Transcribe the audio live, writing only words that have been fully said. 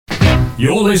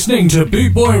You're listening to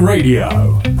Boot Boy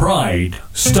Radio. Pride,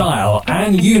 style,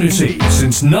 and unity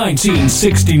since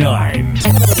 1969.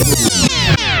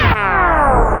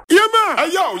 Yeah, man. Hey,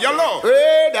 yo, yellow.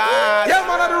 Hey, Dad. Yeah,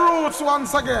 man, of the roots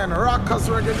once again. Rockers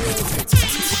reggae music.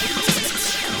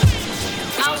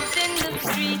 Out in the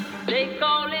street, they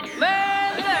call it murder.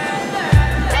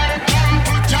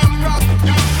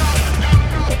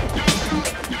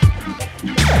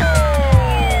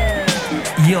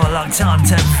 You're locked on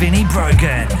to Vinnie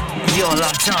Brogan. You're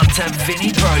locked on to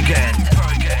Vinnie Brogan.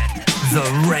 The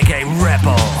Reggae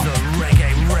Rebel. The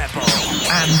Reggae Rebel.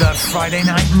 And the Friday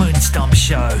Night Moonstomp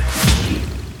Show.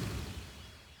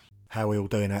 How are we all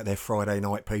doing out there Friday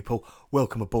night, people?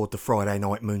 Welcome aboard the Friday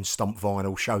Night Moonstomp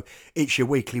Vinyl Show. It's your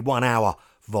weekly 1 hour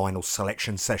vinyl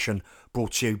selection session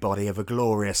brought to you by the ever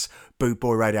glorious Boot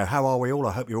Boy Radio. How are we all?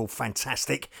 I hope you're all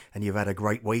fantastic and you've had a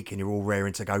great week and you're all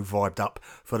raring to go, vibed up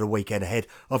for the weekend ahead.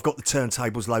 I've got the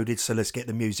turntables loaded, so let's get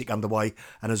the music underway.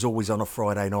 And as always on a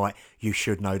Friday night, you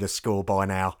should know the score by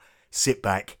now. Sit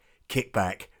back, kick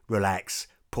back, relax,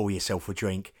 pour yourself a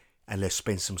drink, and let's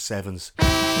spin some sevens.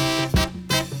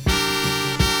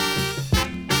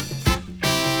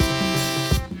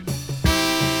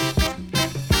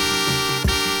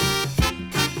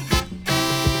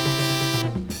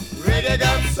 Reggae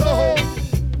got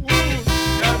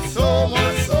so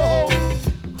much soul.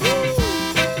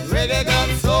 Reggae got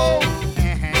so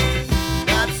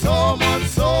much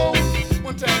soul.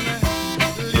 One time,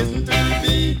 listen to the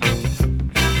beat,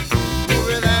 move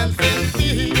it and sing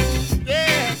beat.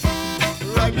 Yeah,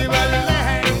 rock me by the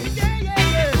line.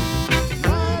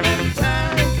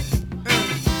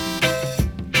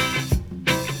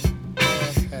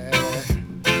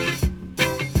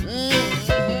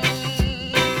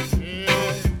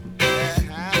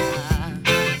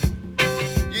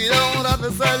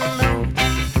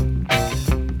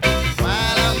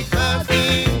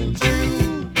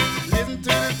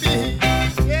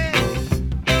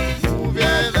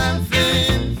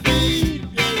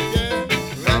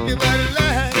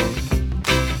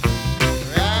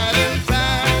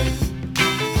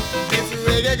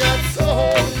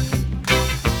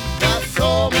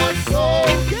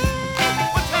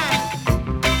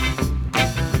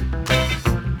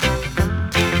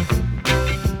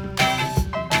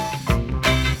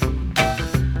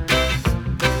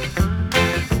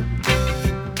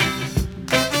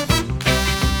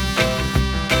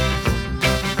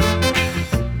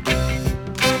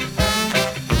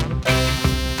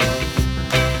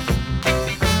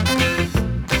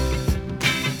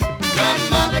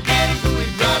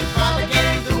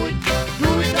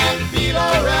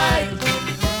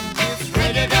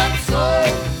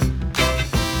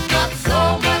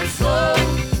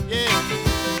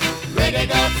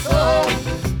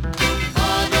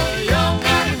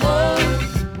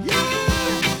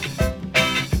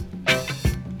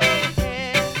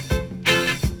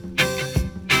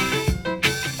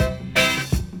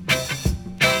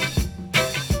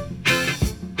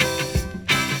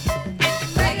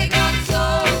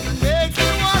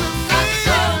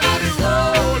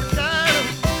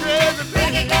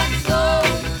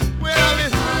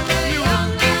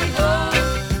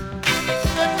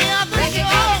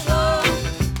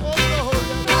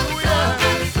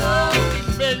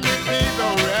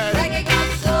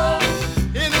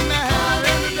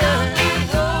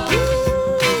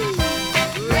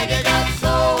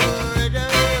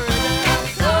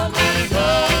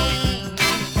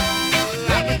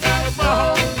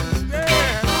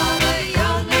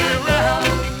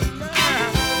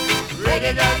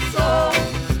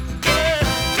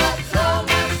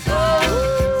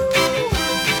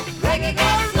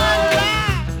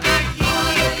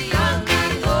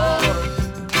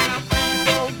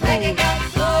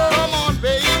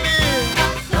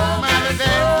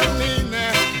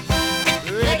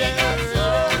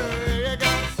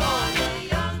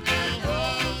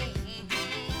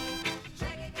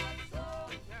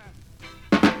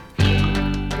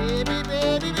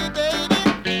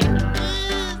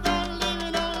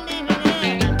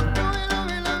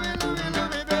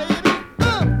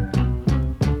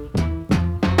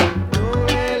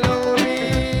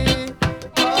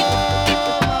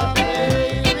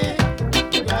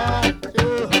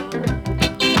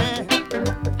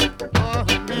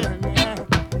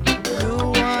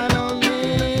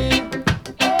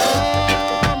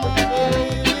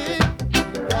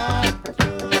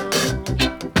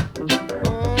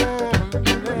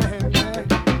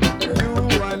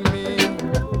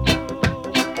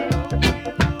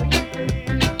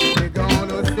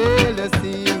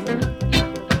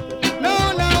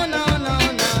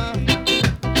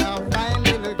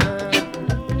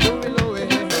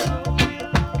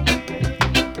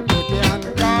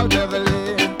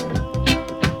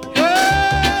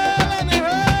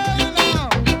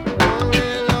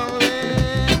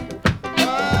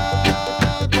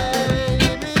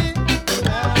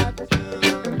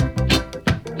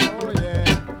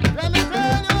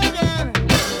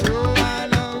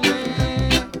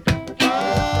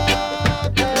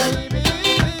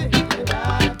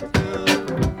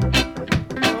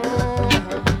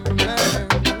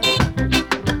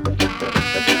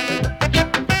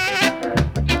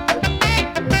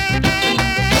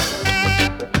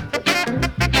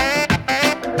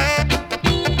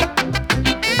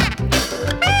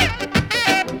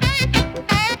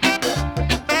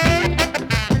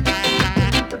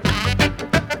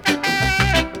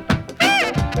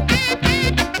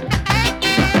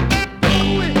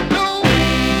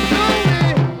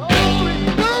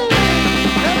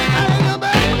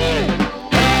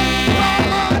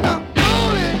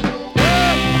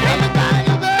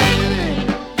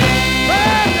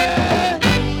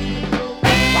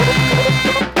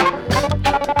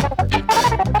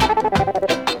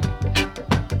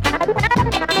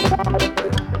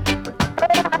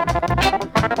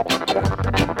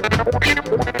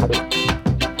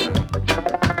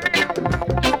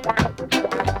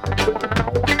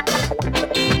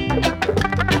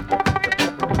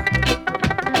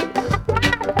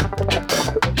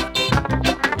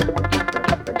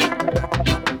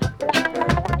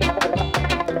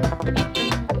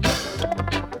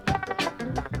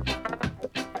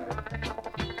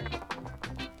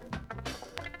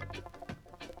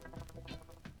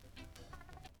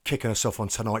 kicking us off on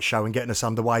tonight's show and getting us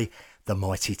underway, the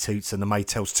Mighty Toots and the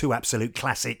Maytals, two absolute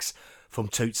classics from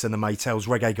Toots and the Maytals,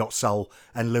 Reggae Got Soul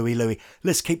and Louie Louie.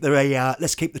 Let's keep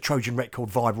the Trojan record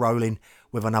vibe rolling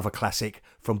with another classic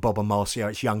from Bob and Marcia.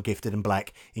 It's Young, Gifted and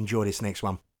Black. Enjoy this next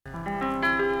one.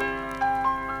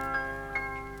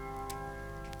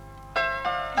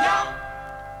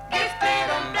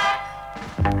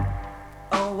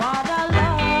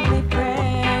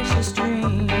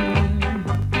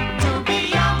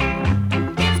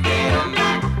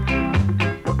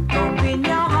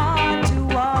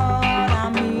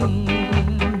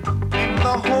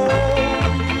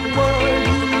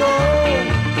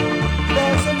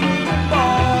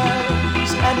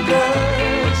 Boys and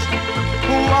girls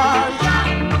who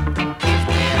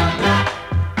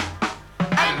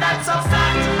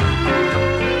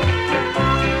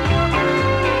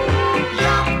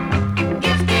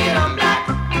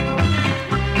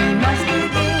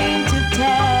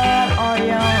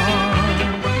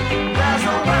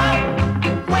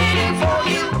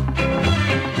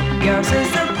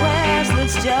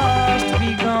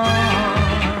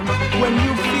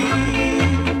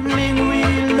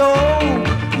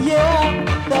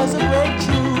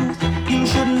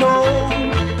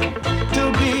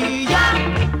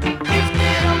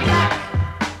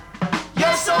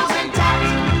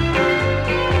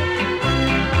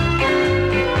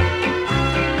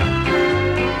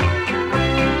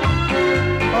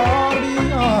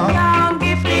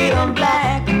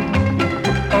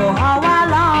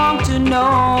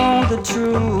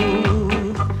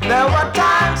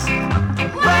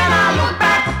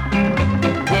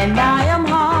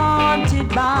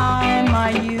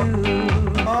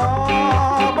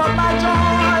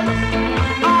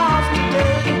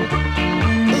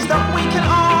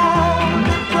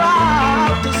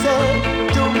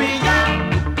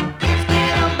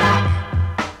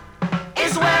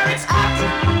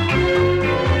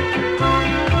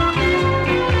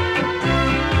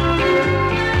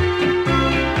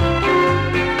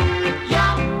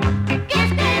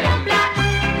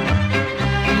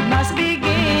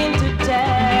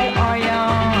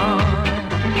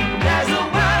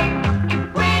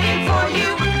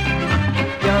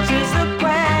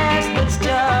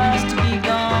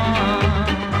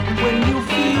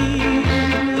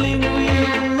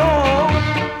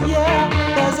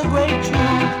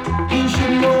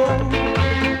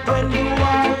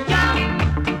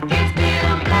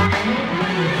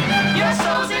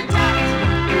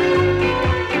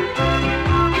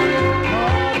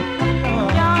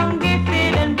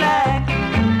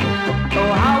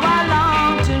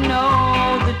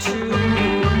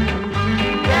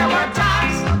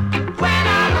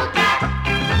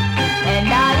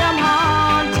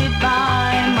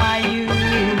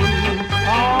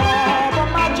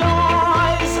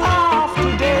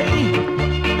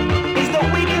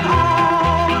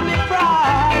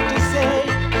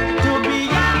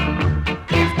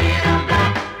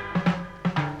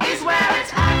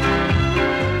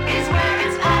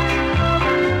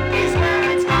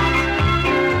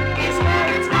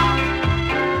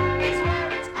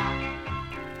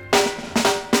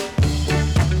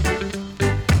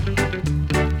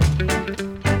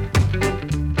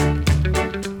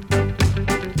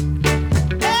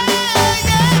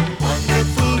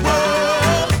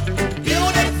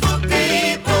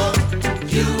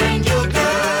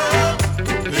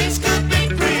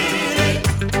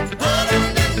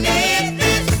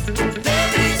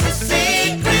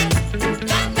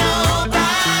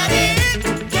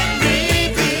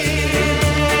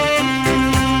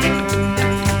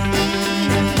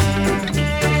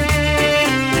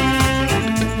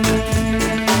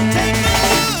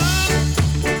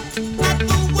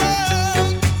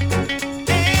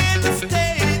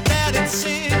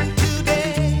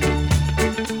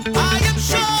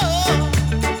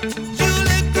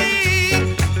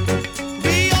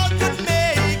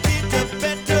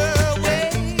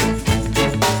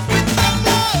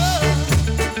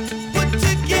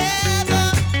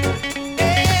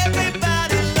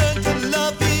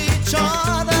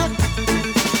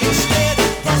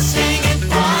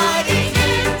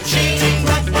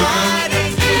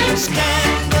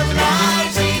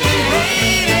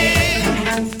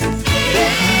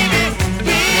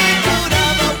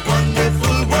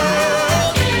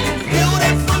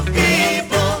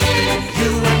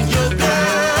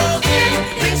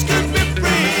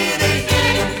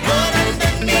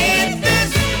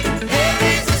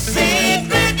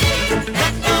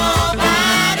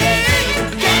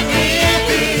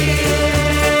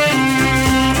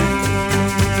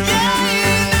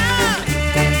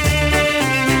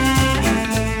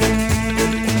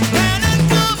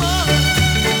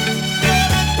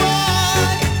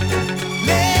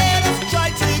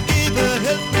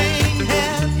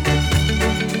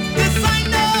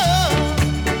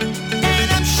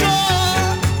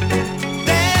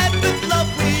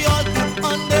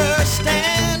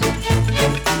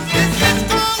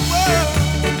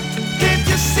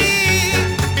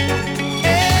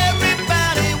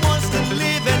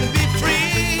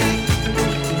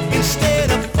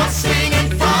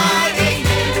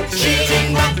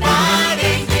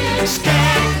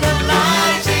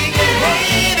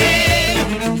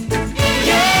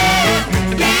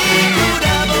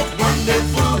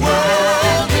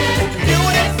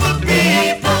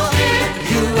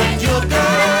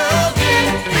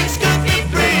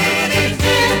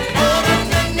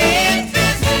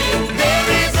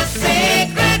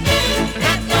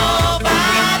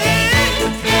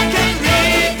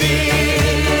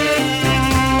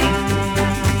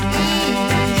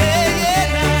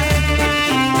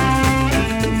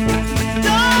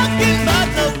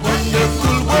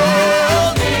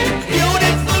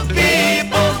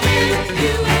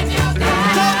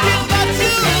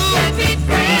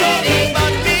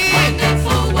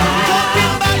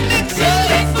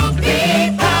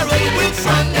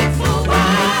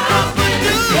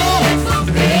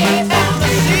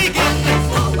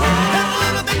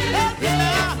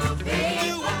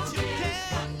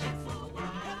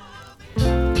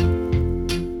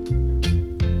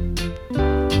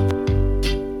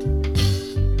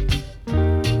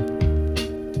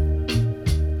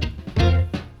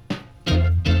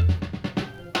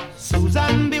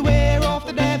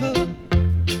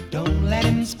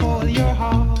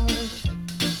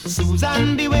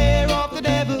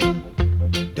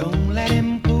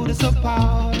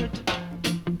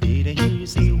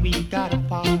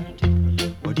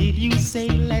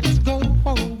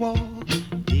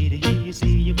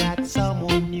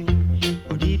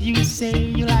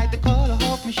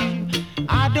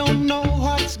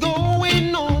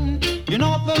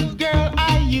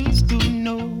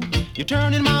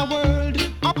turning my world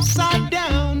upside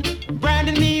down,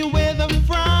 branding me with a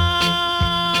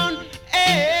frown.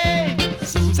 Hey,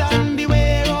 Susan,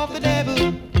 beware of the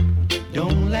devil.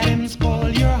 Don't let him spoil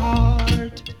your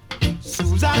heart.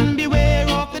 Susan, beware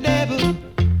of the devil.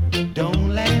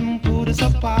 Don't let him put us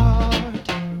apart.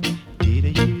 Did I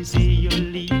hear you say you're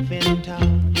leaving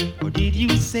town? Or did you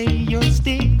say you're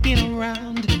sticking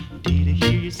around? Did I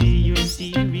hear you say you're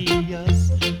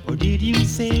serious? Or did you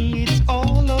say it's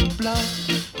all a bluff?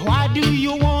 Why do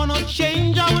you wanna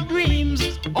change our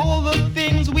dreams? All the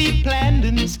things we planned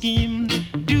and schemed.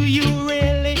 Do you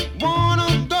really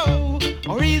wanna go?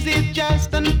 Or is it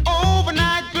just an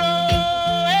overnight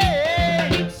glow?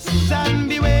 Hey, Susan,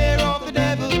 beware of the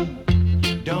devil.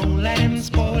 Don't let him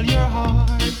spoil your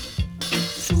heart.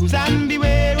 Susan,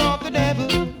 beware of the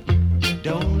devil.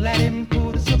 Don't let him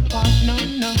put us apart, no,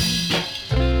 no.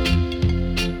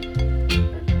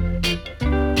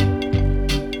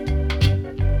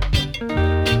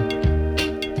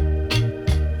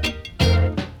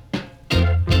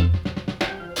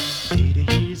 Did I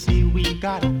hear you say we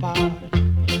got apart?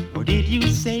 Or did you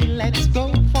say let's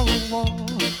go for a walk?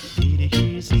 Did I hear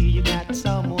you say you got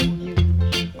someone new?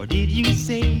 Or did you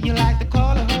say you like the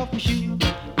color of your shoe?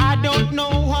 I don't know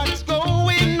what's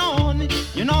going on.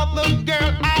 You're not the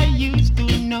girl I used to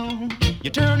know.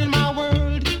 You're turning my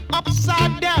world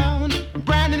upside down,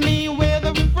 branding me with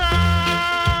a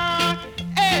frown.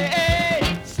 Hey,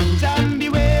 hey, Susan,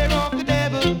 beware of the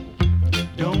devil.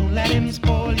 Don't let him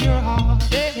spoil your heart.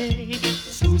 Hey,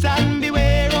 Susan,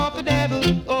 beware of the devil.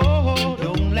 Oh,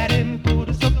 don't let him put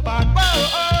us apart. Whoa,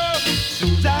 oh,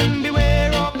 Susan,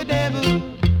 beware of the devil.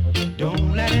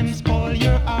 Don't let him spoil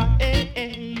your heart. Hey,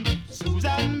 hey,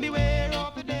 Susan, beware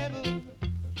of the devil.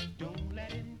 Don't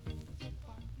let him put us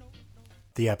apart. No, no.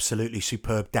 The absolutely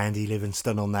superb Dandy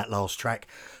Livingston on that last track.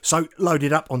 So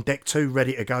loaded up on deck 2,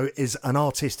 ready to go, is an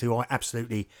artist who I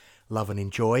absolutely love and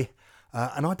enjoy.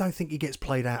 And I don't think he gets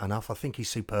played out enough. I think he's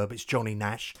superb. It's Johnny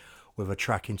Nash with a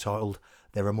track entitled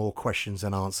There Are More Questions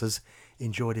Than Answers.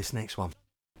 Enjoy this next one.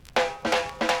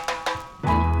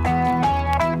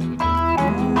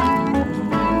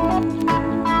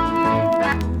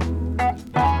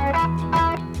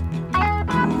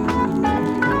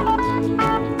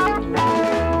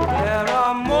 There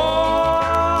are more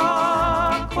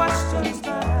questions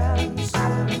than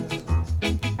answers.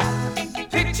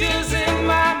 Pictures in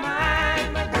my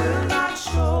mind that will not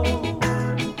show.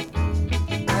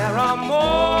 There are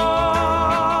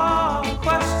more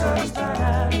questions than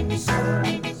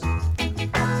answers.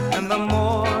 And the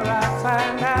more I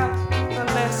find out, the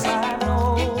less I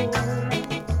know.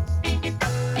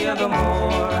 Yeah, the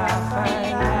more I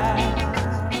find out,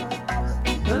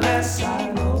 the less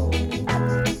I know.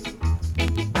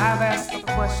 I've asked the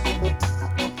question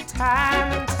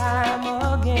time and time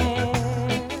again.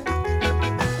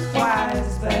 Why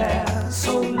is there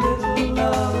so little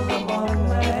love among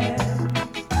men?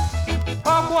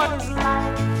 Or what is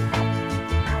life?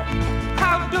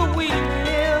 How do we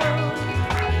live?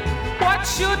 What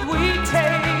should we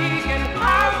take and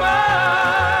how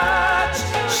much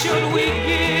should we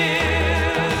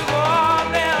give? Oh,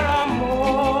 there are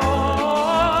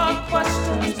more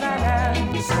questions than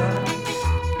answers.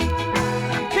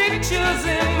 Pictures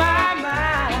in my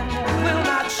mind will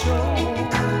not show.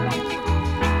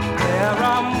 There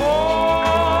are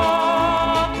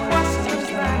more questions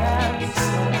than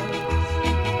answers.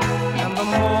 And the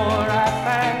more I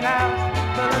find out,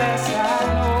 the less I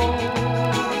know.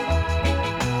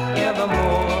 Yeah, the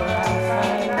more I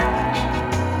find out,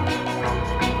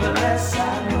 the less I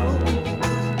know.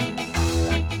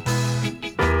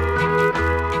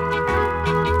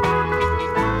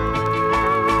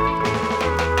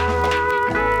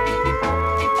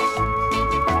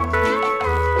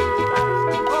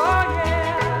 Oh yeah.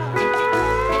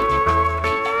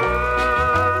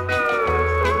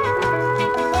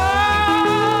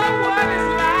 Oh, what is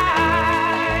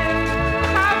life?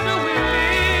 How do we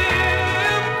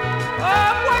live?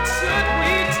 Oh, what should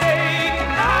we take?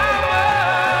 How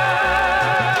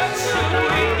much should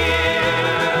we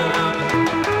give?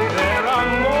 There are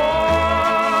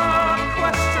more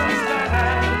questions than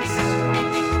answers.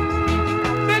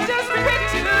 They're just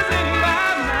pictures in my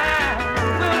mind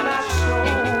will not show.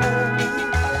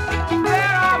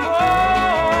 There are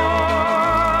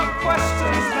more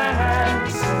questions than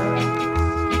answers.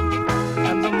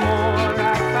 And the more I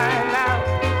find out,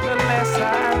 the less I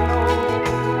know.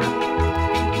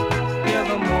 Yeah,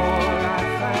 the more I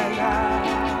find out,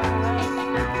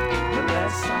 the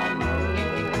less I know.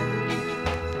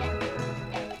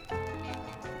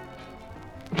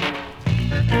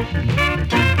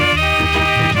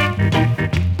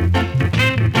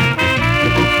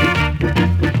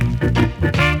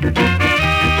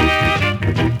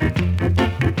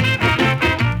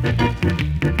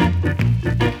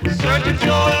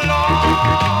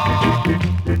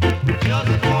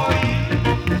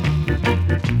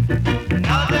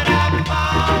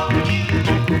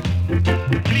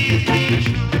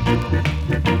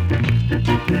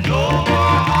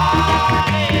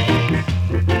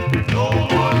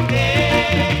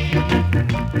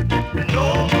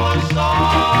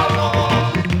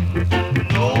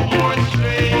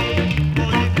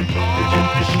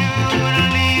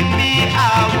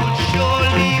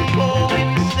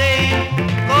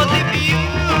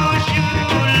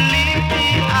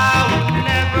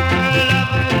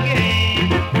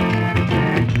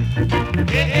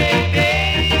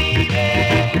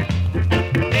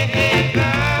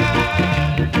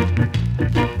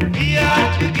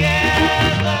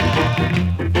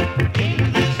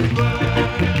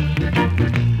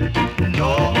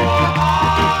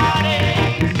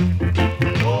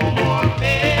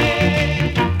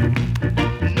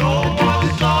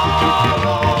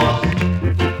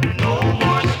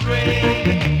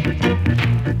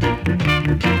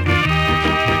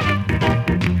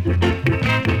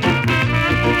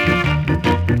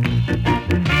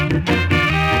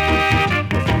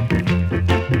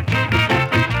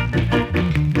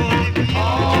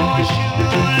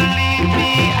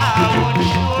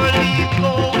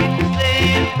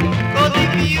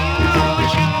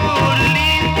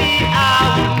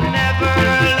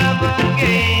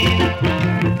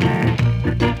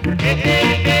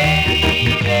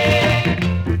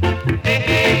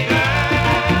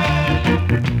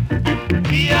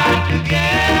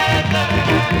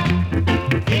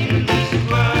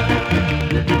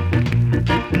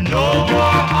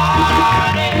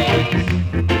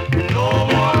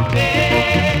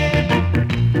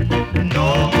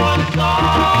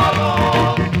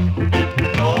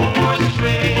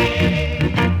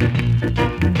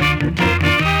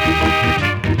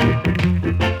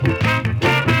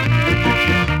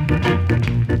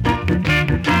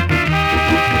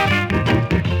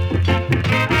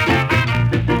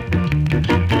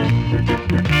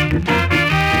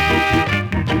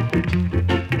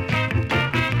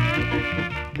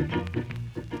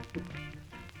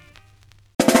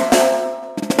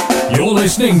 You're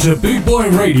listening to Boot Boy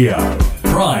Radio.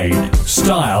 Pride,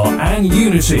 style, and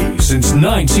unity since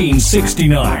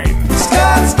 1969.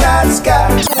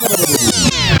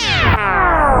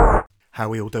 How are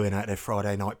we all doing out there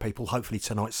Friday night, people? Hopefully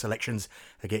tonight's selections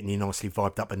are getting you nicely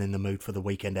vibed up and in the mood for the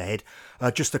weekend ahead.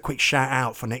 Just a quick shout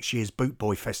out for next year's Boot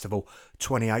Boy Festival,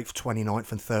 28th,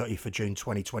 29th and 30th of June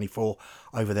 2024,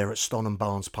 over there at Stonham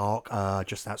Barnes Park,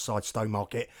 just outside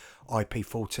Stowmarket, IP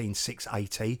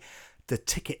 14680. The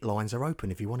ticket lines are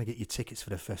open. If you want to get your tickets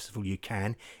for the festival, you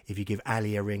can. If you give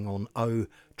Ali a ring on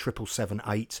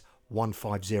 07778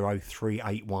 150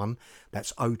 381, that's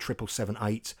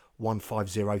 07778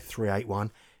 150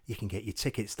 381, you can get your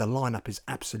tickets. The lineup is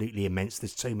absolutely immense.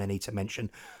 There's too many to mention,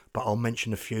 but I'll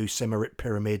mention a few. Cimarette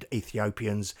Pyramid,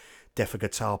 Ethiopians, Deaf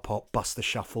Guitar Pop, Buster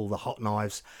Shuffle, The Hot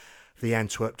Knives, the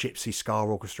Antwerp Gypsy Ska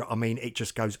Orchestra. I mean, it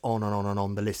just goes on and on and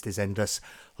on. The list is endless.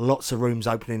 Lots of rooms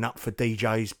opening up for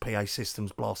DJs, PA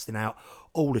systems blasting out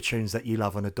all the tunes that you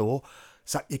love and adore.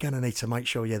 So you're going to need to make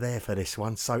sure you're there for this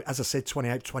one. So as I said,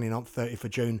 28th, 29th, 30th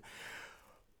of June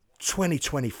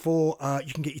 2024.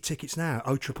 You can get your tickets now.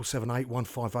 07778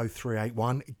 150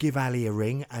 381. Give Ali a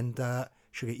ring and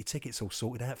she'll get your tickets all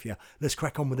sorted out for you. Let's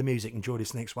crack on with the music. Enjoy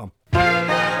this next one.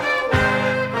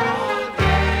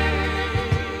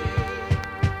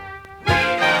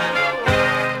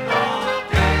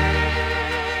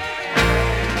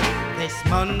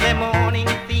 Monday morning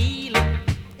feeling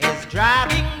is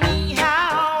driving me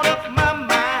out of my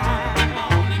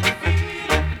mind.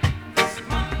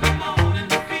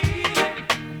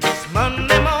 This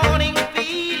Monday morning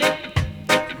feeling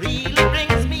really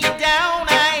brings me down.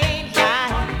 I ain't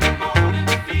lying.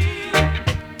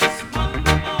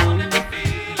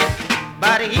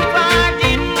 But if I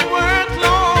didn't work,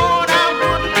 Lord, I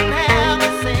wouldn't have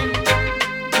a cent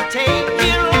to take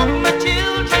care of my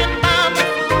children.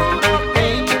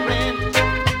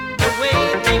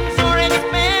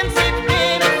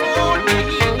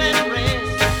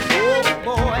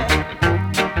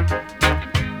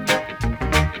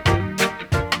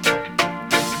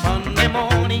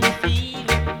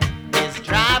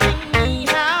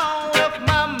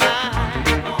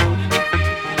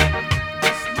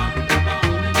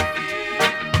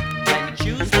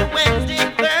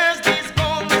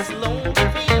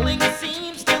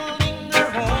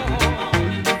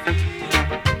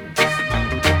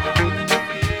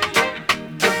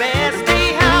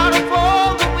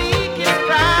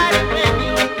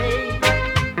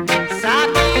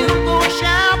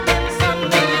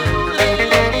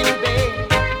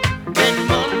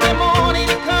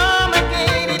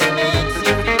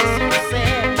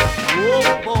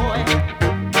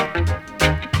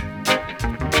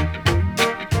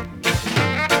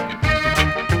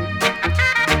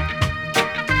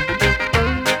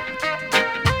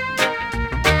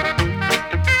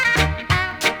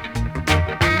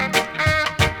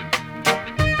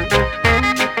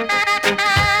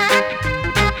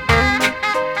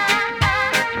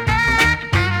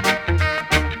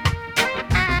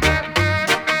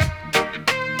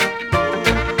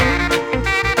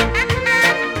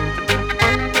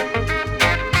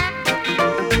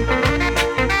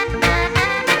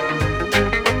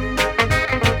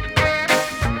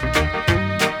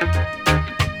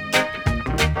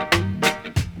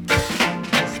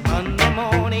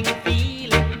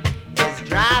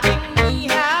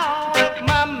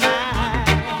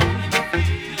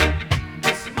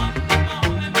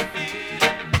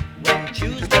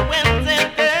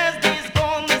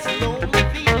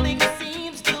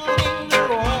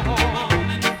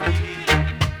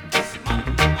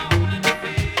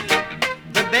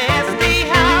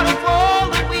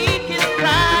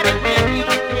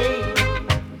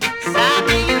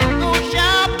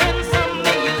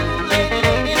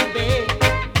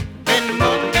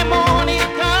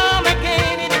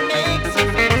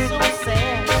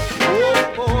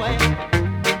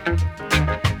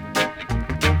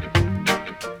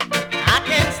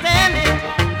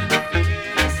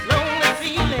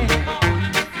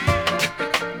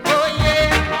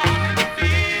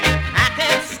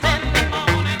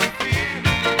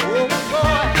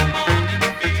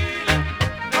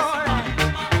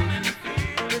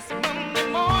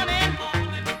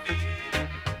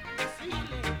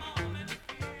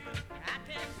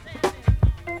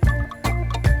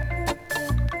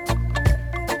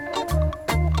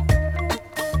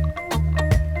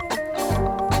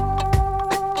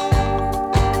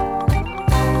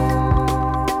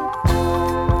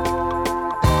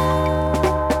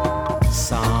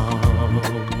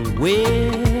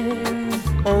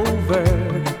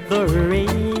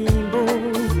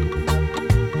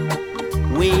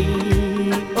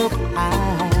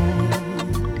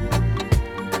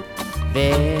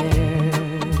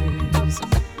 There's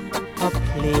a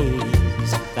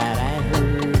place that I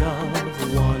heard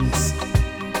of once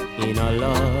in a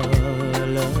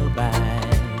lullaby.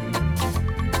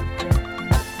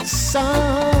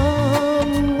 Somewhere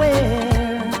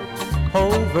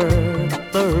over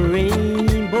the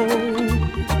rainbow,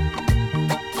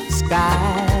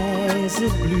 skies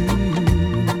are blue,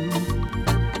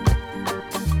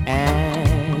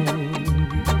 and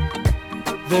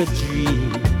the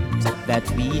dreams that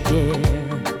we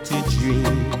dare to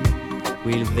dream,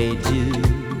 will they do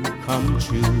come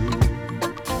true?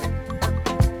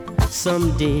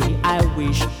 Someday I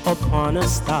wish upon a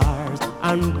star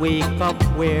and wake up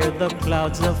where the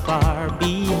clouds are far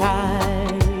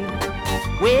behind,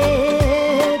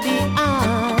 way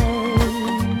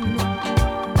behind,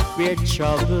 where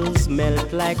troubles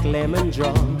melt like lemon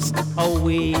drops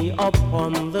away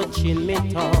upon the chimney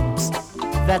tops.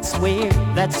 That's where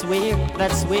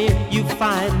you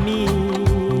find me.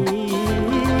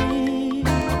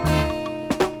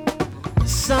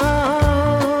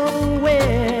 Somewhere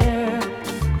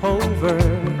over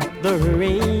the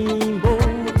rainbow,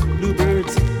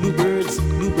 bluebirds, bluebirds,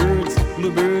 bluebirds,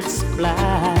 bluebirds fly.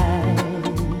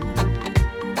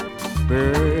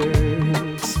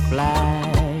 Birds fly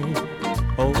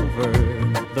over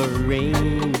the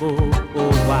rainbow.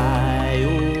 Oh why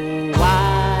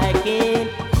can't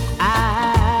I?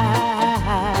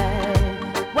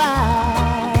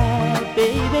 Why,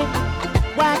 baby,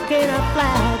 why can't I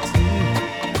fly too?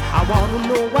 I wanna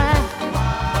know why.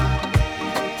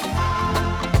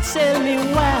 Tell me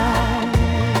why,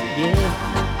 yeah.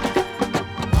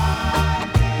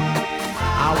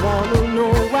 I wanna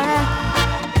know why.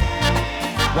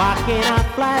 Why can't I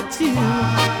fly too?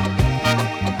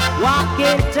 Why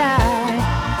can't I?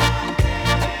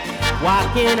 Why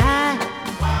can't I?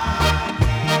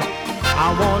 I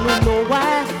wanna know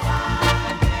why.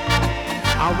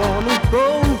 I wanna go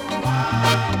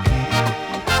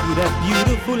to that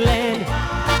beautiful land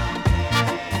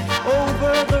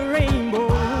over the rainbow,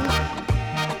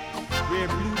 where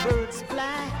bluebirds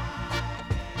fly.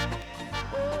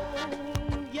 Oh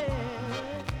yeah,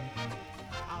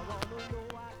 I wanna know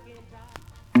why can't I?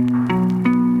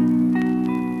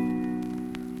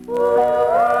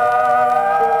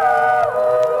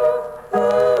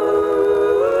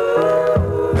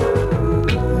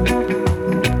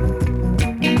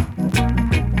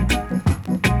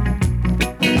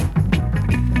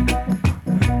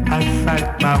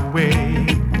 My way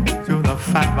through the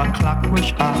 5 o'clock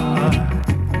rush hour,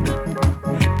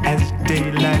 as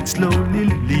daylight slowly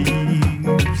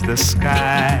leaves the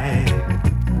sky.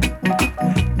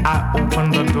 I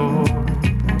open the door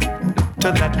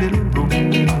to that little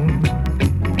room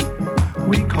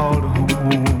we called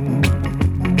home.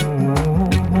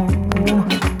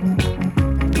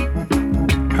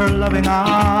 Her loving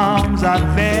arms are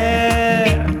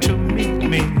there to meet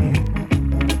me,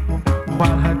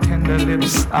 while her tender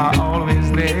lips are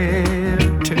always there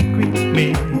to greet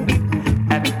me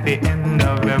at the end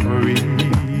of every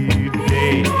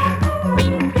day.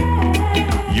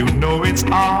 You know it's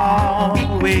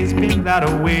always been that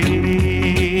way.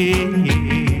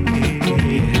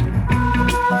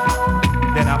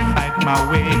 Then I fight my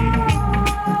way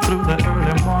through the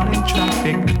early morning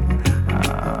traffic.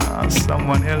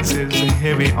 Someone else is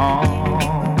heavy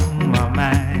on my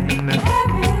mind.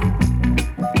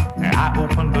 I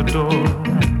open the door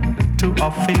to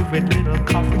our favorite little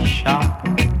coffee shop.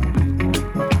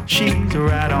 She's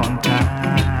right on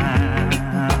time.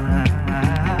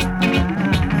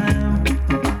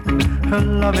 Her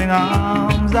loving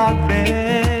arms are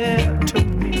there to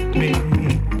meet me,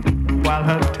 while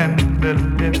her tender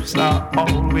lips are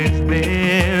always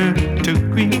there to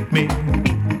greet me.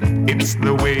 It's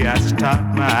the way I start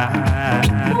my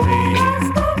day.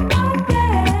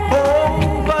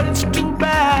 Oh, but it's too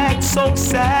bad, so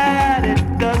sad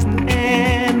it doesn't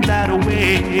end that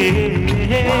way.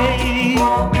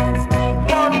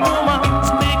 One woman's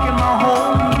making my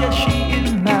home, yes she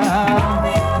is now.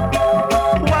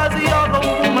 While the other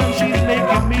woman, she's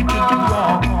making me to do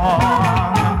wrong.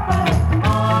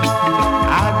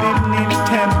 I didn't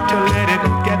intend to let it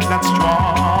get that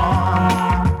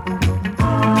strong.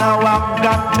 Now I've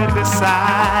got to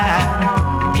decide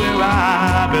where I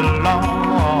belong.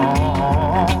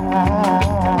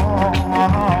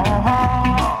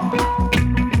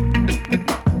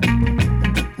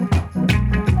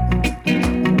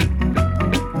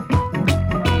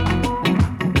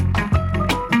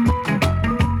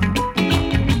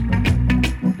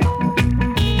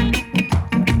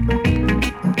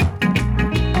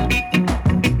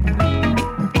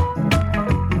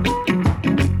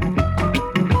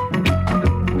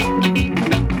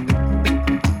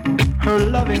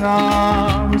 loving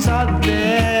arms are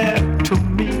there to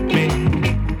meet me,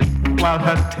 while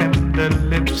her tender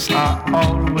lips are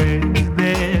always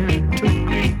there to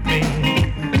greet me.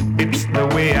 It's the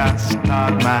way I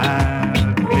start my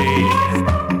day.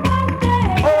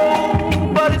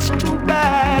 Oh, but it's too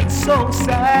bad, so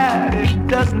sad, it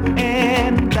doesn't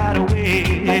end that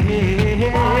way.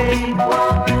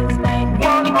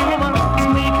 One woman's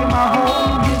making my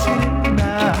home easy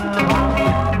now,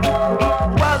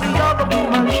 while the other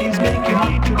woman, she's making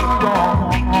me to do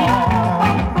wrong.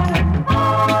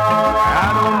 I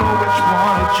don't know which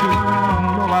one to choose,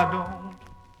 no I don't.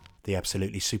 The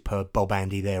absolutely superb Bob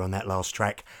Andy there on that last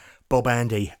track. Bob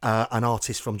Andy, an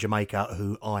artist from Jamaica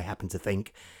who I happen to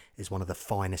think is one of the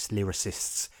finest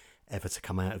lyricists ever to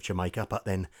come out of Jamaica, but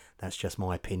then that's just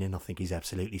my opinion. I think he's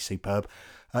absolutely superb.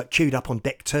 Queued up on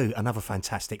deck 2, another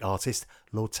fantastic artist,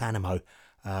 Lord Tanamo.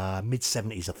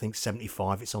 Mid-70s, I think,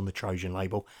 75. It's on the Trojan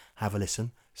label. Have a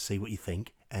listen, see what you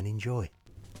think, and enjoy.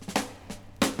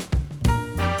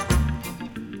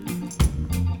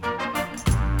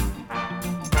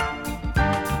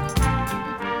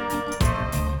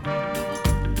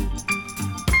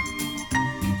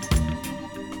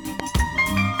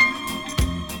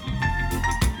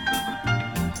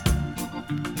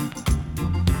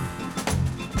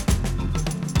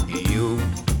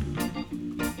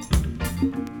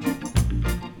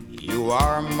 You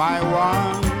are my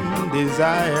one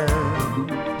desire.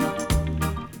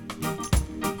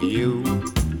 You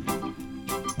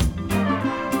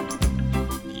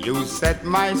set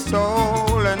my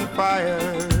soul on fire.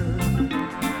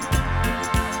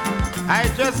 I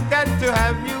just got to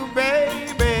have you,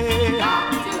 baby.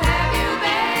 Got to have you,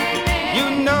 baby.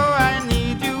 You know I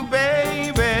need you,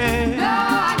 baby. No,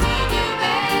 I need you,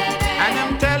 baby. And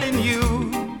I'm telling you,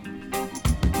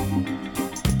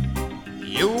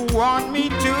 you want me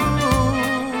to.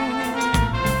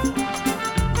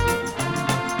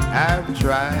 I've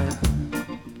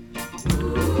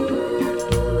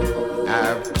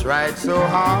tried so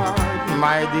hard,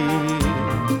 my dear,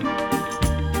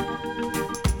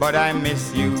 but I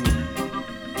miss you,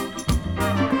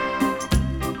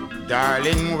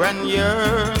 darling, when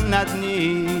you're not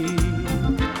near.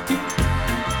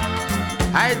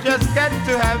 I just got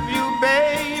to have you,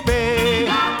 baby.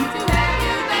 Got to have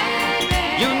you,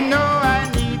 baby. You know I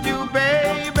need you,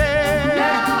 baby.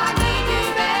 No, I need you,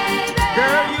 baby.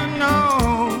 Girl,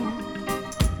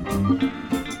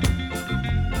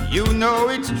 you know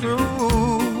it's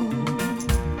true.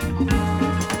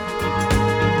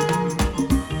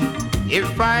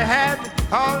 If I had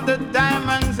all the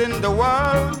diamonds in the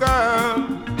world, girl,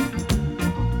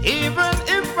 even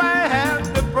if I had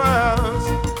the pearls,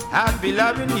 I'd be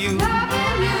loving you,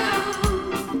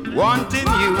 wanting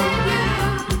you.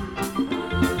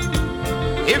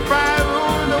 If I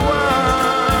rule the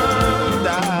world,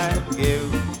 I'd give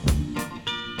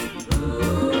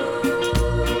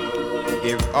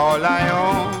all I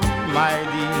own, my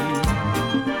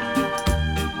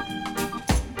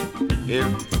dear.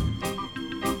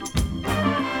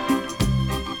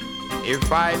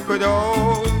 If I could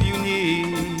all you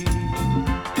need,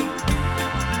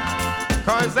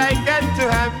 'cause I got to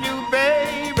have you,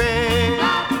 baby.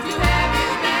 Got to have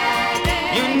you, baby.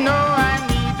 You know I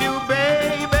need you,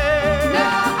 baby. No,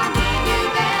 I need you,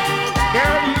 baby.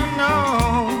 Girl,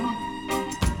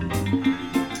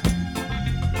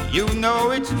 you know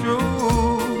it's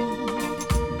true.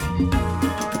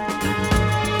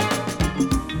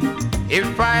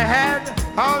 If I had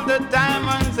all the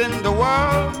diamonds in the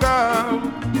world, girl,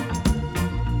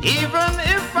 even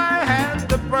if I had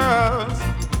the pearls,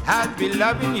 I'd be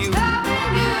loving you,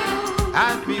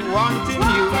 I'd be wanting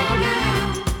you.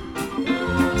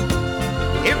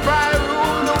 If I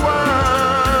rule the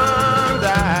world,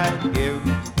 I'd give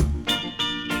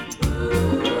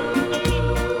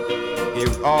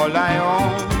all I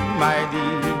own, my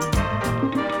dear.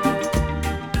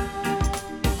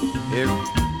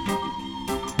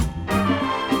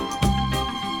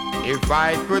 If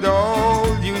I could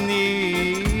hold you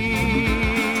near,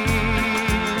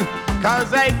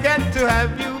 'cause I got to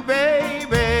have you,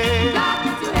 baby. Got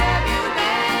to have you,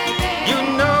 baby. You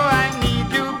know I need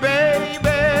you,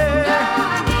 baby. No,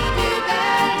 I need you,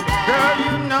 baby. Girl,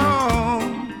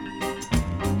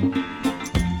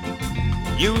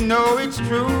 you know it's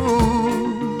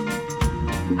true.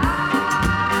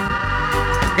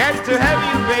 Got to have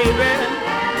you, baby.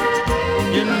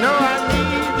 You know I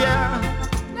need you.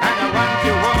 And I want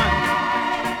you, woman,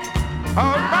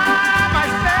 all by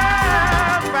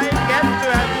myself. I got to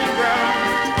have you, girl.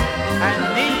 I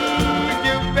need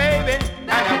you, baby, and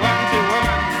I want you,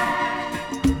 woman,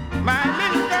 my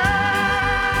little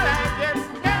girl. I just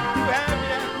got to have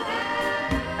you.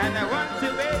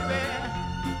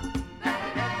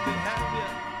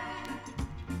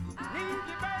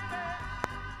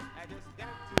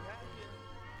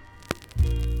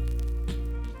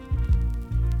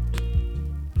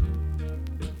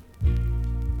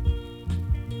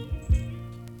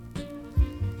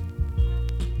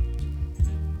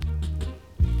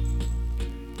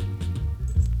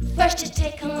 First you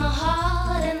take my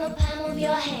heart in the palm of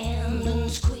your hand and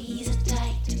squeeze it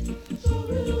tight.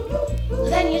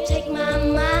 Then you take my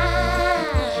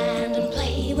mind and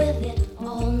play with it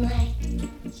all night.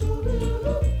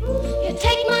 You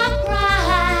take my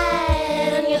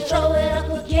pride and you throw it up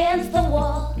against the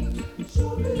wall.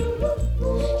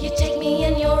 You take me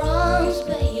in your arms,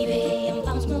 baby, and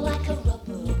bounce me like a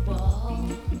rubber ball.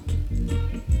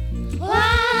 Well,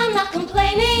 I'm not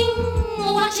complaining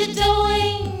what you're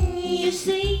doing, you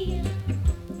see,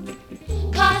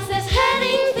 'cause this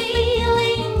hurting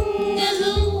feeling is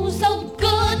ooh so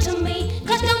good to me.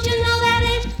 'Cause don't you know that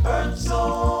it hurts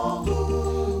so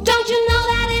good? Don't you know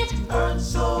that it hurts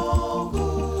so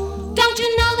good? Don't you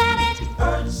know that it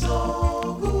hurts so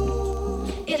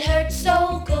good? It hurts so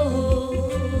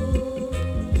good.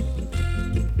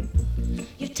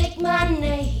 You take my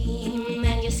name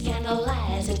and you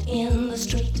scandalize it in the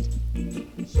street.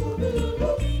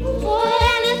 Well,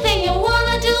 anything you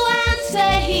wanna do and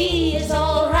say is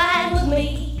alright with me.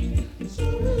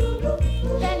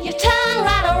 Then you turn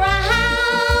right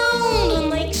around and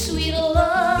make sweet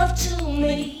love to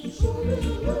me.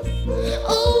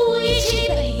 Oh, easy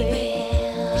baby,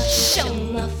 sure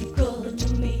enough good to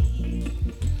me.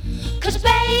 'Cause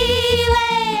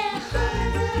baby,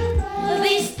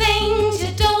 these things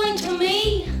you're doing to me,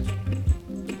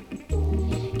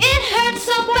 it hurts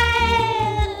so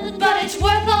bad, but it's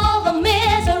worth all the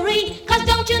misery. 'Cause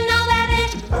don't you know that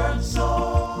it hurts so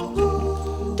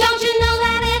good? Don't you know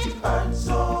that it hurts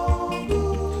so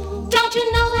good? Don't you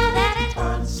know that it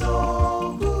hurts so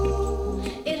good?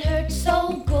 It hurts so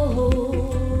good.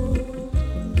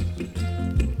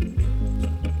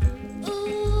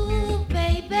 Ooh,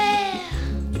 baby.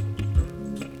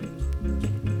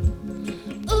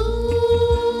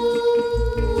 Ooh,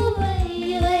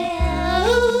 baby.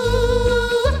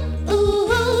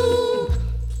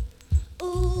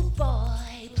 Ooh,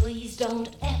 boy, please don't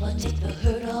ever take the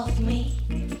hurt off me.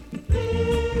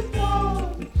 Please don't.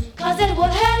 'Cause it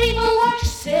would hurt even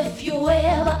worse if you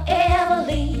ever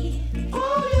leave.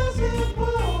 Oh, yes, it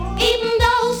would. Even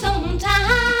though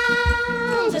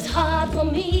sometimes it's hard for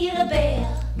me to bear.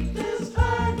 This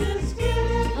kind is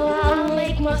skin. Oh, I'll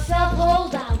make myself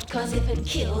hold out, 'cause if it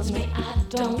kills me, I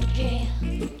don't care.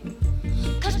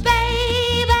 'Cause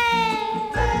baby,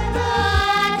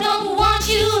 I don't want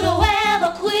you to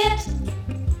ever quit.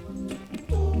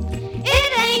 It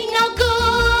ain't no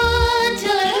good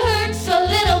till it hurts a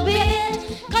little bit.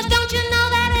 'Cause don't you know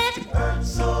that it hurts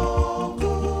so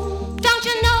good? Don't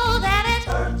you know that it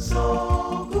hurts so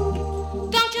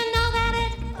good? Don't you know that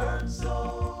it hurts so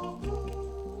good?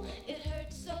 It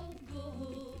hurts so good.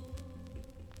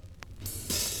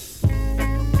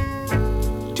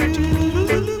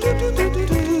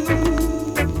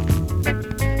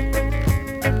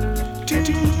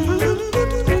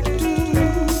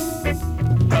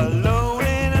 Alone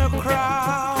in a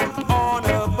crowd on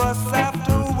a bus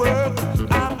after work,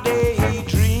 I'm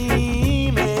daydreaming.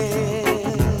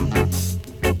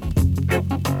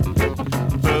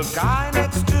 The guy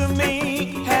next to me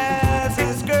has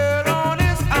his girl on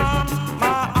his arm.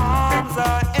 My arms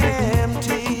are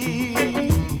empty.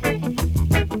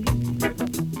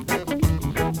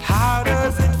 How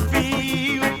does it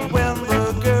feel when the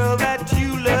girl that you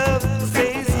love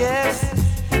says yes,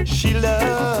 she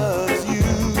loves you?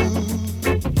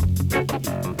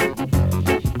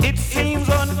 It seems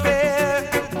unfair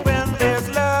when there's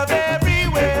love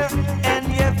everywhere and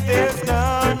yet there's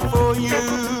none for you.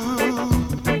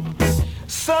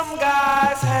 Some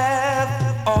guys have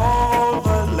all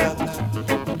the luck.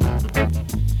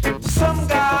 Some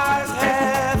guys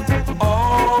have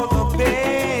all the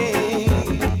pain.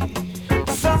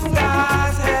 Some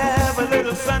guys have a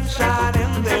little sunshine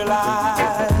in their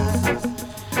lives.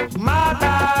 My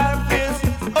life is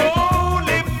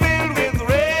only filled with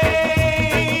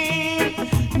rain.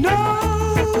 No,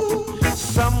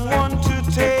 someone to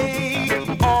take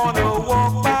on a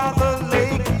walk by the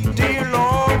lake. Dear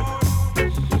Lord,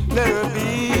 let her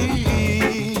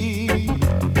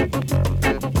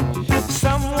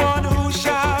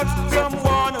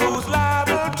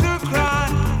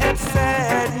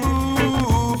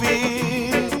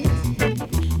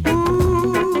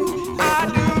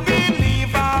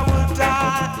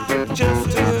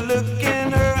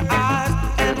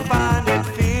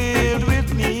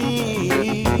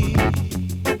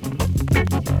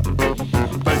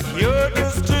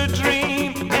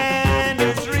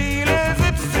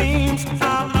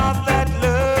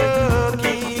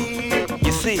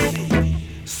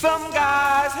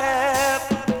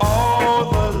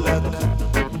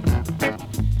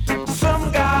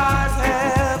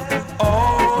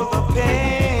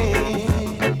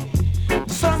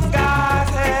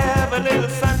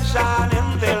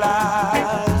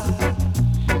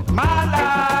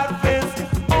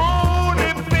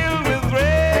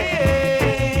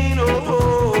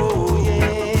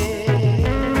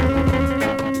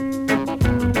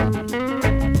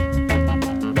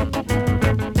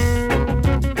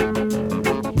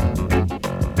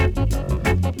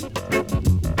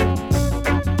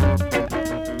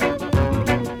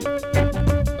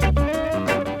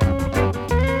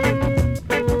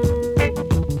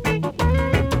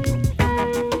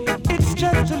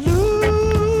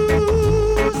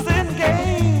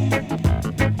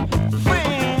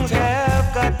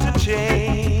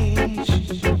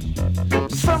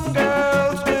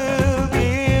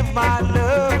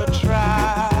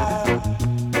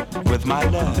my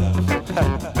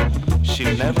love,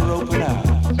 she'll never open up.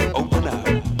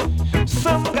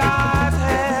 Some guys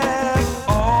have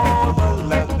all the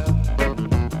love.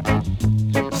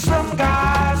 Some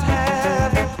guys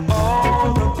have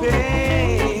all the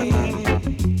pain.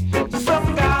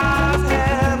 Some guys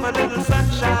have a little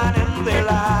sunshine in their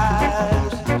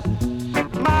lives.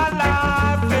 My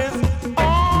life is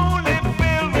only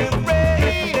filled with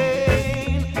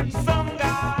rain. Some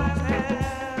guys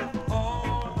have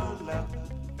all the love.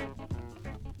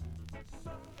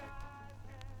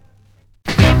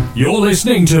 You're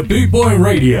listening to Boot Boy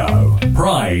Radio.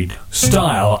 Pride,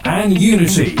 style, and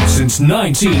unity since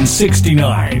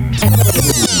 1969.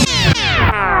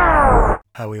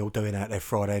 How are we all doing out there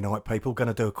Friday night, people? Going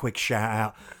to do a quick shout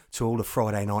out to all the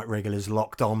Friday night regulars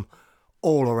locked on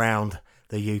all around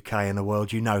the UK and the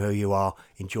world. You know who you are.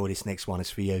 Enjoy this next one,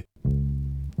 it's for you.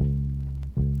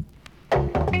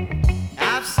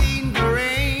 I've seen the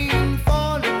rain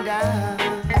falling down.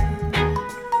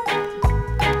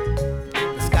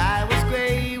 The sky was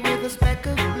grey with a speck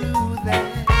of blue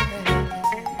there.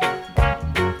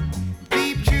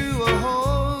 Deep through a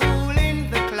hole in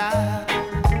the cloud.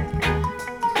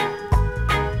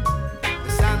 The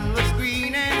sun was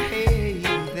green and hay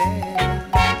there.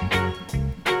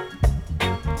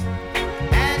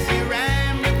 As you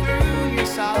rambled through your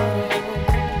sorrow,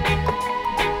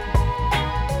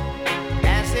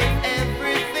 as if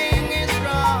everything is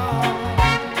wrong.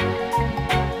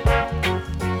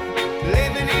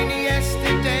 Living in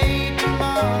yesterday,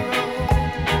 tomorrow.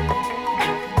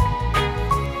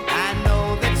 I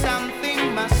know that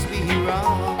something must be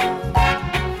wrong.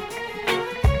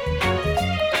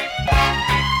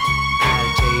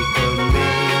 I'll take a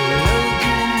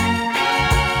melody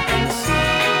and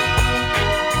see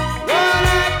what I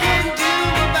can do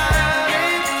about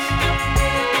it.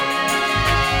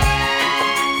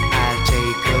 I'll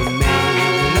take a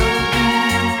melody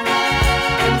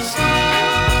and see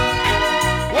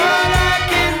what I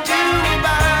can do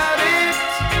about it.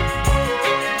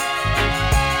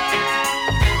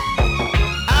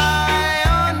 I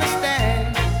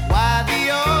understand why the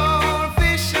old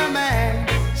fisherman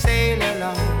sail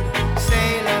along,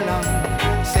 sail along,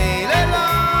 sail along.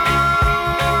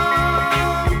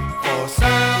 For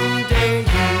someday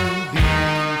you'll be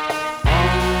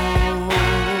home.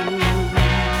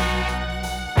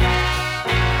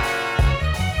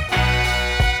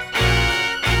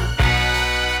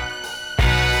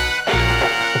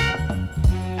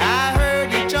 I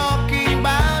heard you talking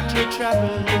about your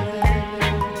troubles.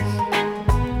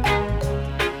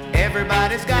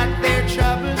 Everybody's got their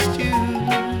troubles too.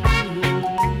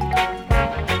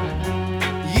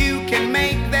 You can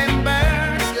make them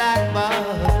burst like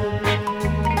bugs.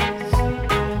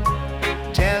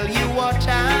 Tell you what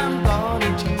I'm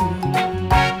gonna do.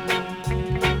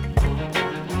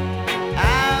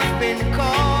 I've been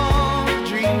called a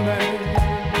dreamer.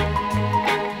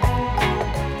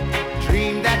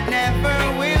 Dream that never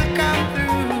will come through.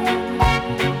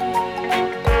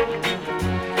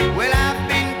 Well, I've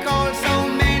been called so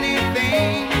many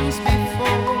things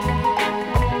before.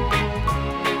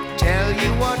 Tell you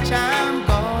what I'm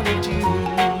gonna do.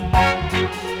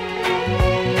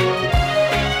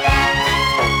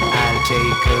 I'll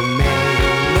take a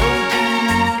melody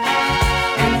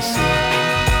and see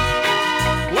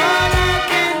what I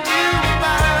can do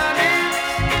about it.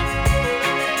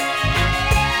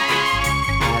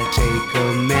 I'll take a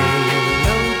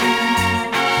melody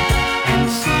and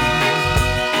see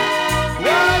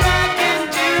what I can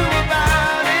do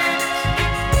about it.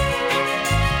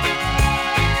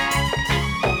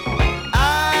 I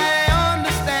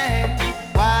understand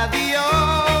why the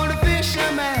old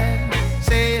fisherman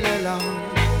sail along,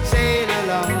 sail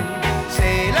along,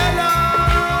 sail along.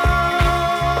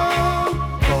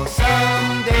 For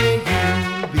someday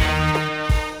you'll be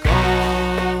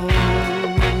gone.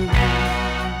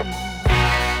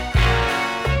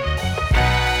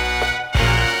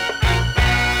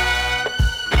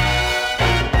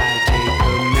 I'll take a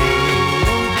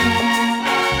melody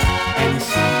and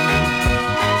see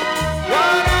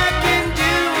what I can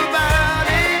do about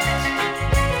it.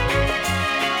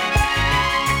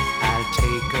 I'll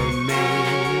take a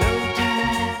melody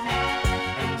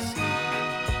and see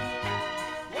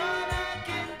what I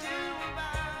can do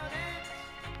about it.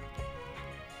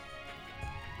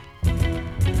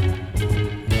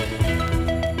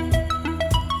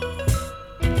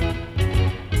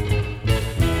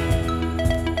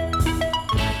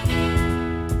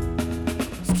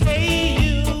 Say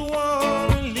you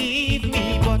wanna leave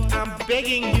me, but I'm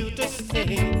begging you to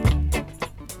stay.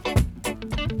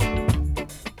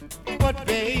 But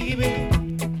baby,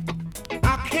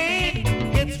 I can't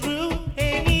get through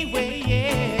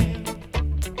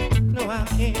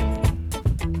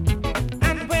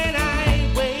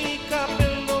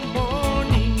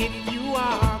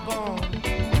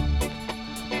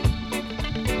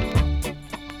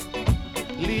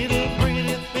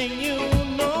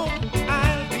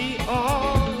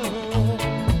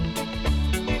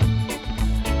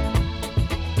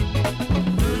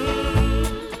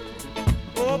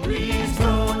please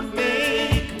don't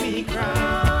make me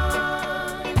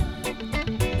cry.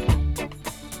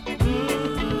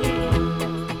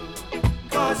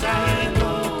 'Cause I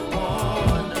don't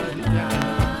wanna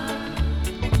die.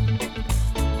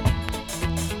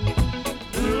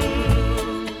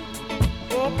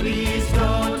 Oh, please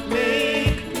don't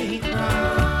make me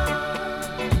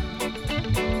cry.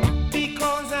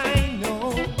 Because I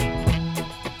know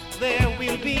there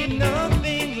will be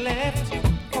nothing left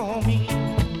for me.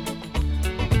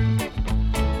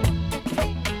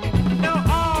 Now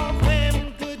all them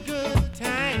good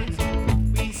times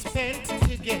we spent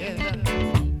together,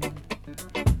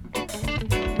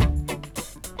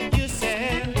 you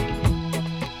said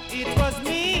it was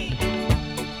me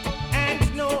and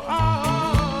no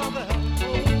other.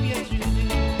 Oh yes you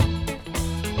did.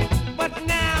 But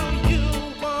now you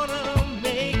wanna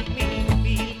make me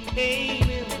feel pain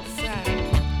inside.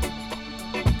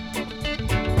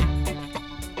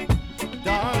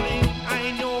 Darling, I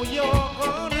know you're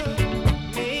gonna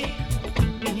make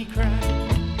me cry.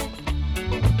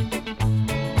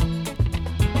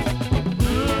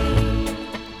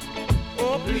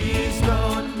 Oh, please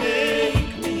don't make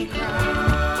me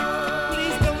cry.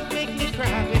 Please don't make me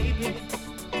cry, baby.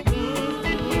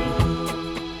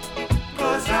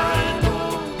 'Cause I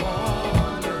don't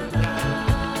wanna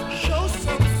die. Show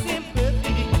some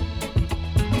sympathy.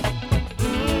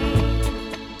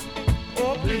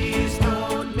 Oh, please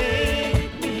don't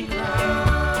make me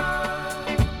cry.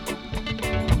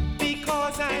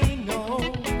 Because I know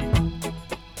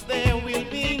there will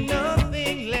be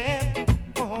nothing left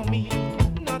for me.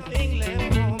 Nothing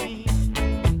left for me.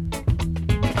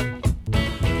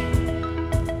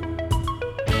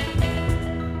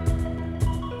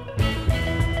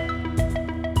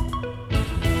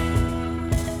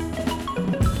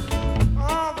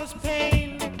 All this pain,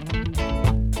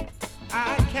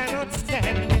 I cannot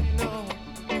stand it, no.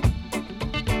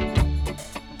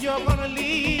 You're gonna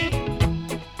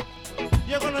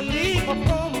leave a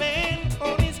poor man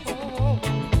on his home.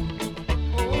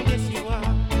 Oh, yes you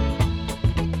are.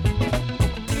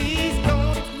 Please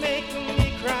don't make me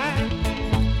cry.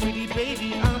 Pretty baby,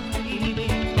 I'm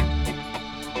pleading.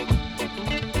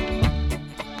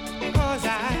 'Cause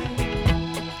I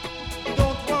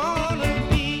don't wanna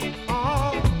be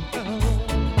all alone.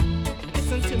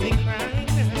 Listen to me crying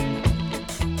now.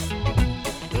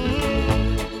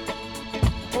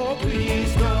 Oh,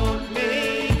 please don't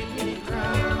make me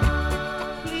cry.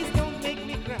 Please don't make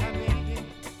me cry, baby.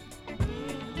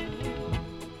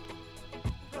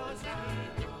 'Cause I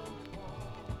don't want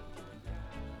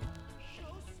to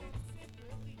show some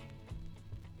sympathy.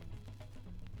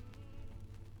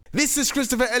 This is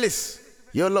Christopher Ellis.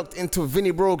 You're locked into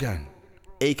Vinnie Brogan,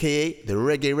 aka the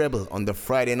Reggae Rebel, on the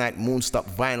Friday night Moonstop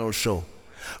Vinyl Show.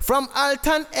 From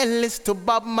Alton Ellis to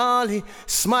Bob Marley,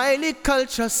 Smiley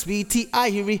Culture, Sweetie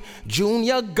Irie,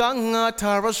 Junior Ganga,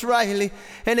 Taras Riley,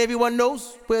 and everyone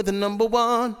knows we're the number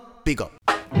one. Big up.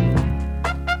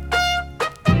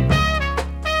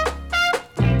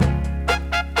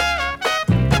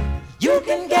 You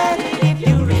can get it if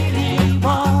you really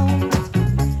want.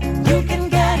 You can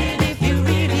get it if you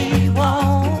really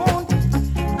want.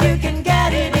 You can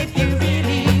get it if you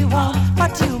really want.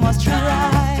 But you must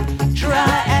try,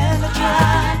 try and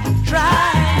try,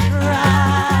 try and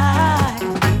try.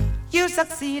 You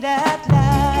succeed at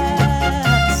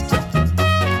last.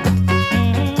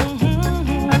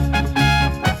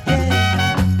 Yeah.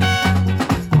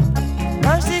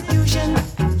 Persecution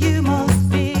you must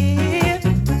fear.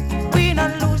 We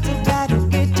not lose the battle,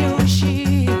 get your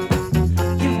shield.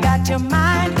 You got your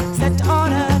mind set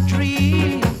on a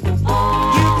dream.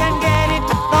 You can get it,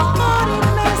 the more it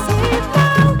may seem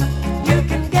long. You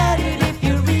can get it if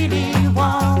you really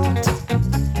want.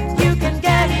 You can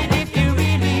get it if you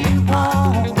really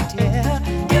want, yeah.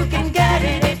 You can get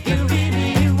it if you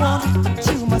really want. But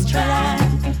you must try,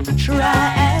 try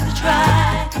and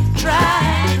try, try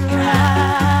and try.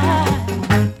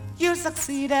 You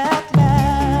succeed at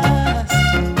last.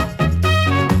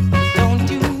 Don't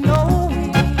you know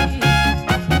it?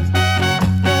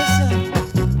 Listen,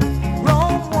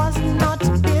 Rome was not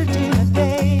built in a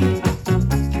day.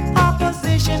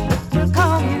 Opposition will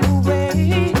come your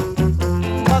way.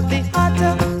 But the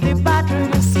hotter the battle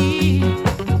you see,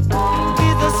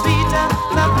 with the sweeter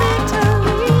the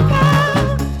victory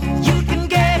comes. You can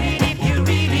get it if you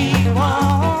really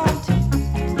want.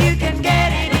 You can get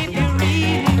it if you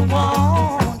really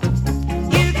want.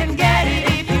 You can get it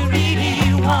if you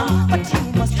really want. But you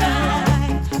must try,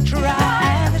 try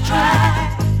and try,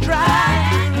 try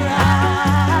and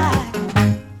try.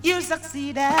 You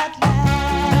succeed at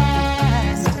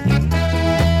last.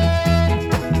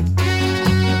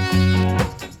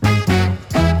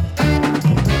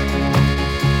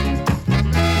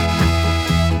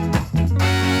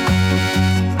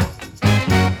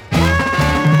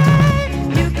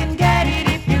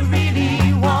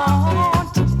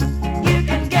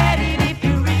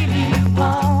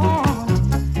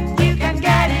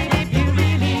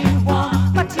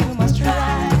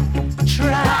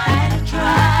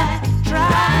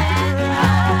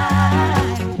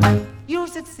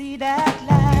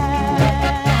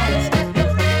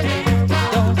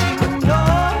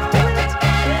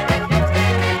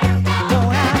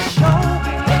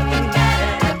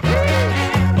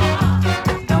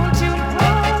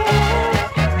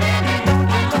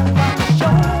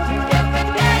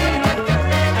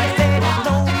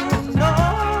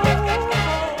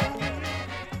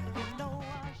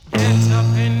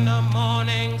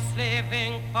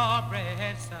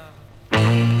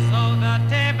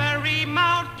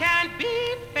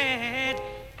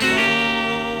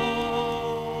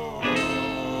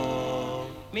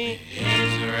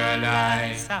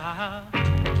 Israelites.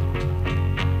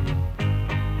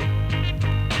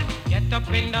 Get up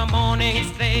in the morning,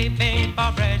 slaving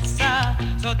for bread, sir,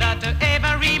 so that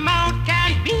every mouth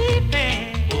can be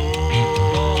fed.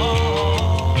 Oh,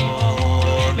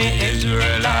 me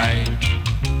Israelite.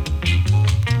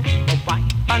 My wife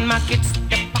and my kids,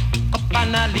 they pack up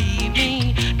and leave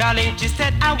me. Darling, she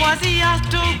said I was yours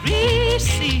to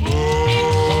receive.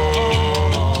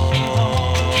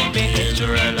 Oh, me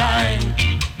Israelite.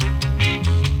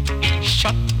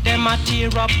 Shut them a tear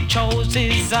up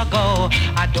choices ago.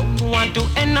 I don't want to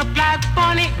end up like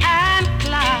Bonnie and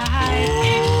Clyde.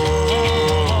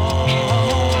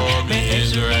 Oh, me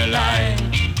Israelite.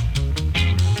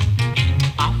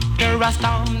 After a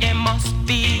storm there must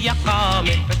be a calm.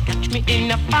 If you catch me in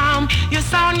the palm, you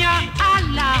sound your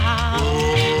alarm.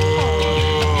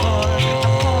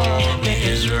 Oh, me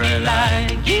Israelite.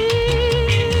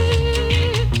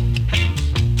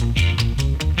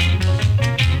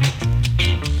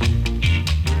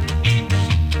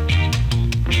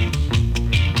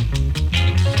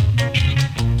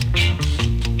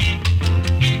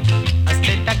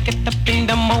 In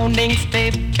the morning,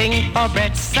 stepping for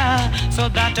bread, sir, so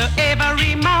that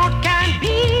every mouth can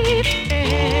be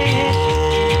fed.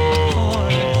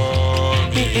 Oh,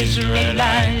 the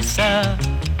Israelites, sir.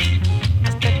 I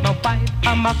said my wife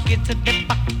and my kids at the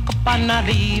back up and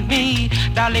leave me.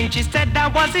 Darling, she said I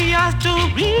was yours to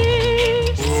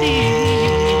receive.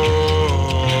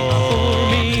 Oh,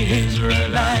 me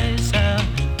Israelites, sir.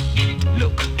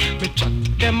 Look, we chuck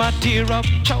them a tear up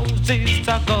choices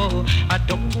ago. I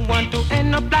don't want to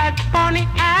end up like Bonnie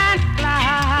and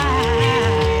Clyde.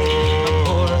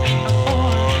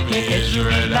 The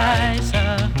Israelites.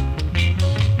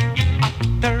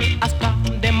 After a storm,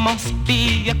 there must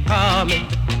be a calm. If you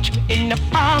touch me in the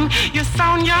palm, you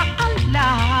sound your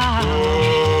alarm.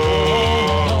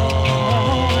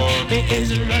 The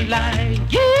Israelites.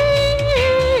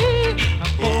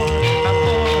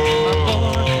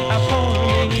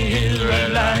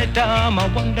 I'm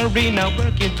wondering, I'm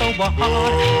working so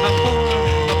hard.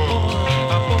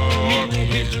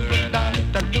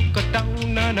 Look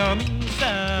down on me,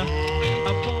 sir.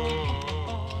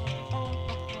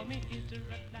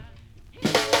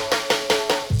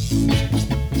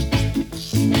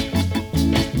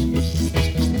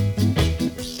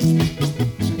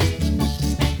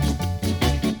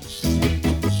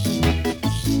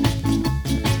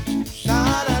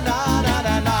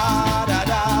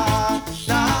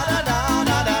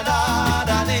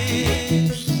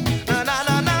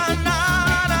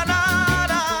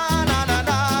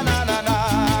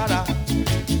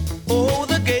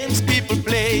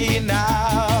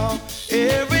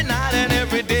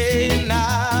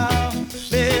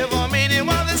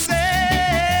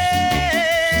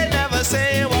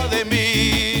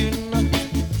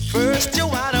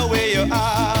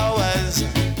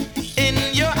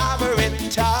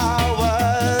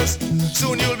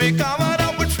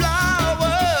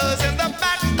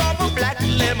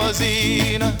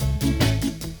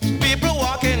 People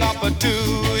walking up to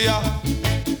ya,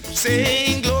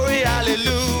 saying glory,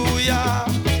 hallelujah.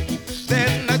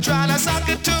 Then I try to suck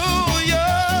it to you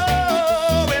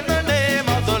in the name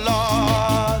of the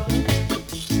Lord.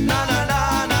 Na na na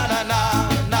na na na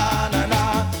na na na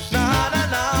na na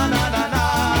na na na na.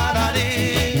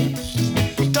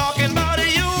 Talking about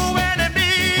you and me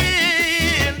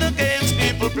in the games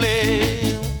people play.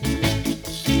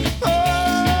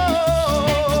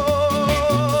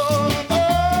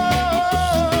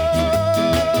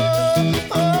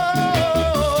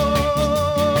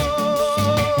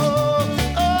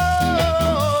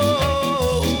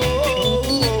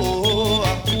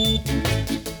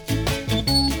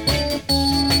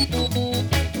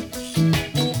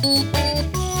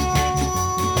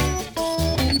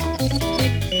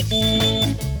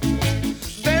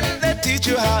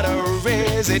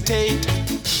 Hesitate,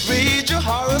 read your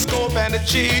horoscope and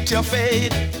cheat your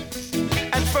fate.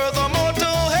 And furthermore, to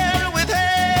hell with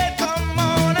hate. Come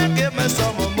on and give me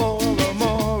some more.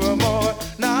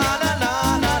 Na na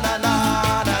na na na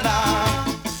na na na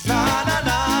na na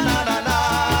na na na na na.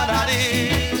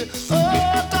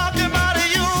 Oh, talking about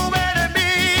you and me,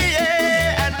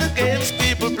 yeah, and the games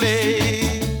people play.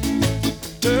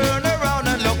 Turn around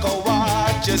and look at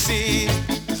what you see.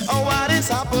 Oh, what is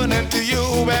happening to you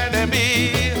and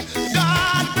me?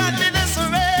 God grant me the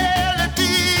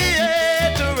serenity,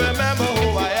 yeah, to remember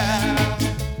who I am.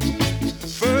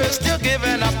 First you're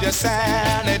giving up your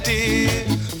sanity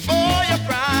for your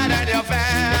pride and your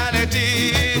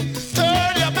vanity.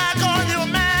 Turn your back on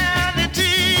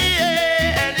humanity,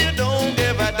 yeah, and you don't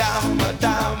give a damn. Na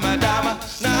na na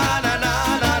na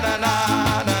na na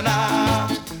na na na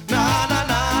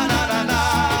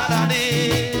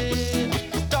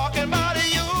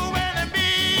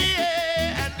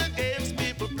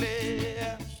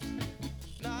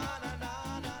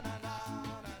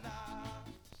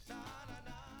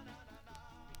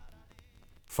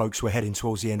Folks, we're heading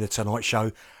towards the end of tonight's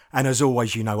show. And as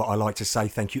always, you know what I like to say.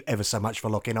 Thank you ever so much for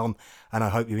locking on. And I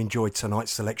hope you enjoyed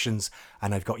tonight's selections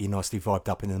and they've got you nicely vibed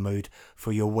up in the mood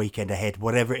for your weekend ahead.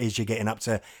 Whatever it is you're getting up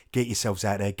to, get yourselves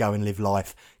out there. Go and live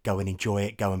life. Go and enjoy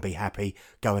it. Go and be happy.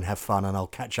 Go and have fun. And I'll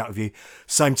catch up with you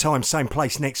same time, same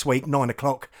place next week, 9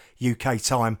 o'clock UK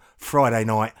time, Friday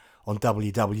night on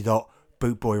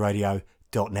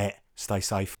www.bootboyradio.net. Stay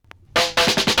safe.